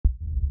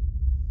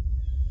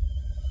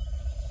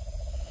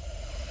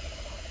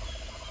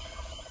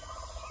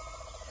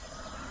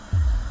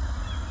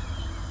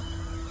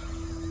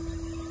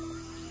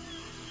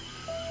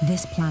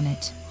This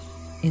planet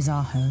is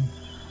our home.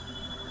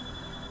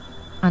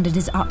 And it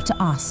is up to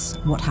us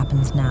what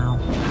happens now.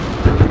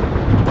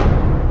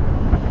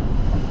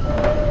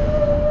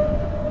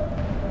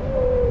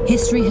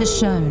 History has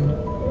shown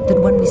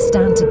that when we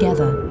stand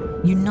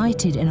together,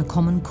 united in a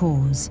common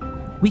cause,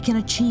 we can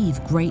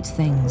achieve great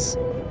things.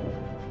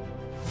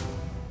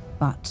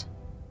 But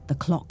the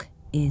clock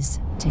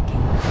is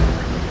ticking.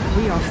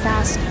 We are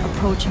fast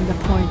approaching the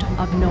point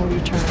of no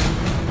return.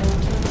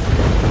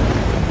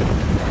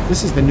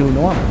 This is the new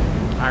normal.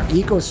 Our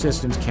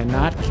ecosystems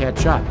cannot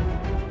catch up.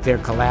 They're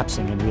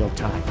collapsing in real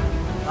time.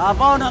 A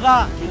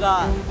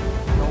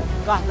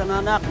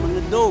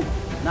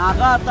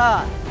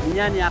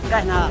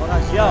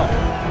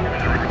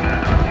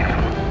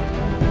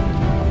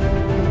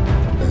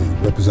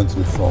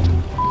representative from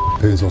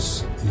pays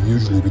us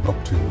usually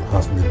up to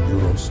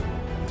 €500,000.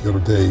 The other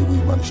day we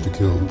managed to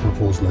kill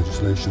proposed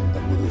legislation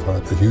that would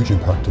have had a huge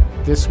impact.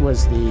 This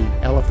was the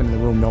elephant in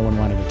the room no one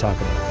wanted to talk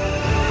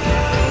about.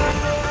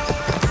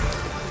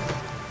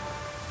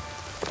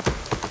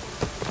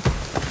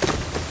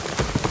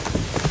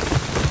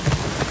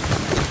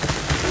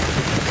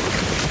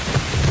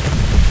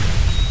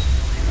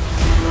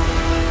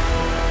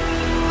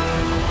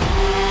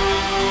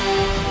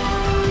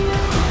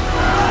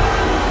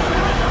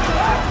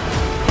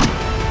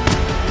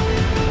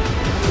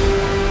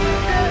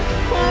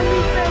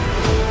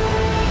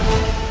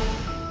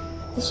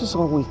 This is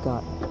all we've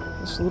got,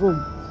 this little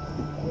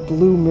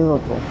blue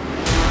miracle.